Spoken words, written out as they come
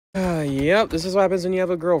Yep, this is what happens when you have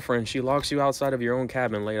a girlfriend. She locks you outside of your own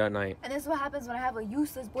cabin late at night. And this is what happens when I have a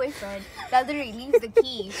useless boyfriend that literally leaves the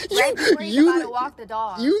key right before he's about to walk the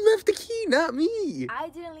dog. You left the key, not me. I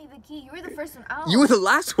didn't leave the key. You were the first one out. You were the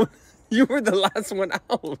last one. You were the last one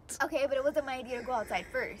out. Okay, but it wasn't my idea to go outside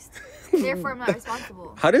first. Therefore, I'm not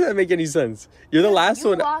responsible. How did that make any sense? You're the last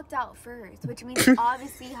one. You walked out first, which means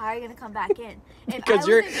obviously how are you gonna come back in? If Because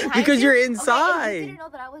you're inside. Okay, if you didn't know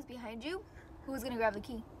that I was behind you, who was gonna grab the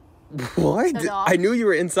key? What? The dog? I knew you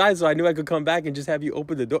were inside, so I knew I could come back and just have you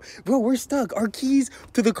open the door. Bro, we're stuck. Our keys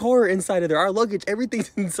to the car are inside of there. Our luggage,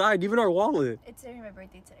 everything's inside, even our wallet. It's my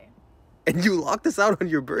birthday today. And you locked us out on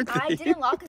your birthday. I didn't lock us